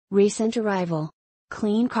Recent arrival.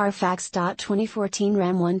 Clean Carfax. 2014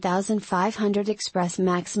 Ram 1500 Express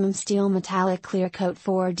Maximum Steel Metallic Clearcoat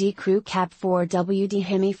 4D Crew Cab 4WD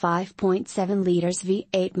Hemi 5.7 liters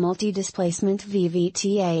V8 Multi-Displacement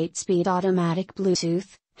VVT 8-speed automatic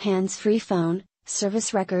Bluetooth, hands-free phone,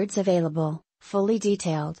 service records available, fully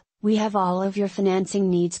detailed. We have all of your financing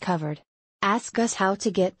needs covered. Ask us how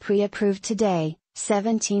to get pre-approved today.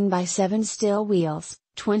 17 by 7 steel wheels,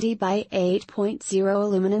 20 by 8.0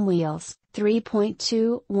 aluminum wheels,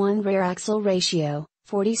 3.21 rear axle ratio,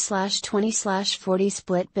 40/20/40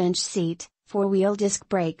 split bench seat, 4-wheel disc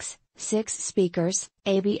brakes, 6 speakers,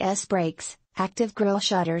 ABS brakes, active grille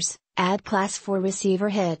shutters, add class 4 receiver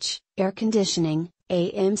hitch, air conditioning,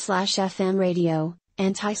 AM/FM radio,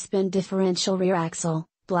 anti-spin differential rear axle,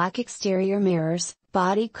 black exterior mirrors,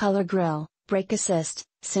 body color grille, brake assist,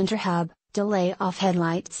 center hub, delay off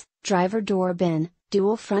headlights, driver door bin,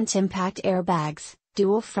 dual front impact airbags,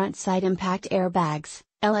 dual front side impact airbags,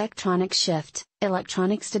 electronic shift,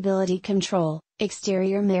 electronic stability control,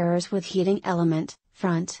 exterior mirrors with heating element,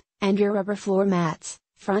 front and rear rubber floor mats,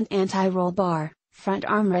 front anti-roll bar, front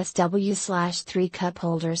armrest W/3 cup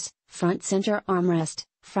holders, front center armrest,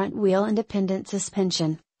 front wheel independent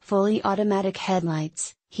suspension, fully automatic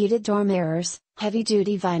headlights, heated door mirrors,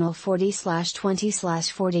 heavy-duty vinyl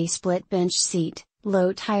 40/20/40 split bench seat,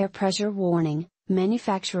 low tire pressure warning,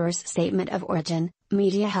 manufacturer's statement of origin,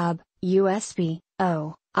 media hub,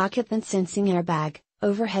 USB-O, occupant sensing airbag,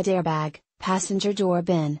 overhead airbag, passenger door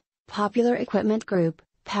bin, popular equipment group,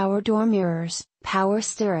 power door mirrors, power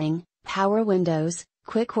steering, power windows,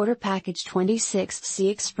 quick order package 26C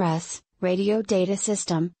Express, radio data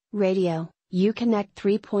system, radio, Uconnect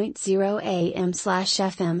 3.0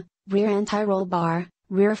 AM/FM, rear anti-roll bar,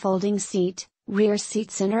 rear folding seat, rear seat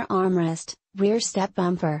center armrest, rear step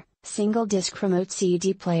bumper, single disc remote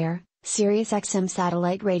CD player, Sirius XM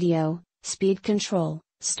satellite radio, speed control,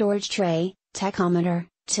 storage tray, tachometer,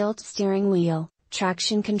 tilt steering wheel,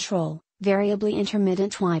 traction control, variably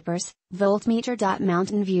intermittent wipers, voltmeter.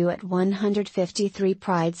 Mountain View at 153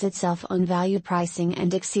 prides itself on value pricing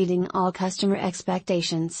and exceeding all customer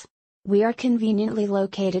expectations. We are conveniently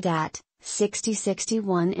located at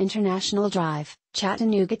 6061 International Drive,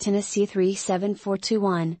 Chattanooga, Tennessee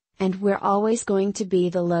 37421, and we're always going to be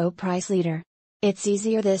the low price leader. It's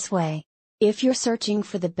easier this way. If you're searching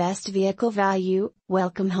for the best vehicle value,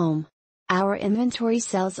 welcome home. Our inventory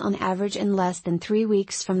sells on average in less than 3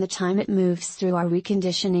 weeks from the time it moves through our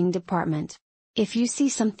reconditioning department. If you see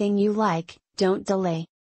something you like, don't delay.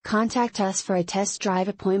 Contact us for a test drive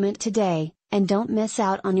appointment today, and don't miss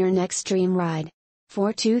out on your next dream ride.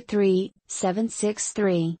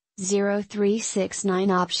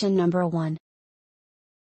 423-763-0369 option number 1.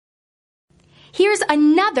 Here's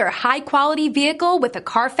another high-quality vehicle with a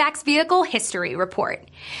Carfax Vehicle History Report.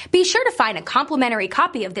 Be sure to find a complimentary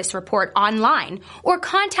copy of this report online or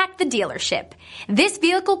contact the dealership. This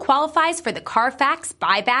vehicle qualifies for the Carfax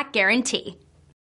Buyback Guarantee.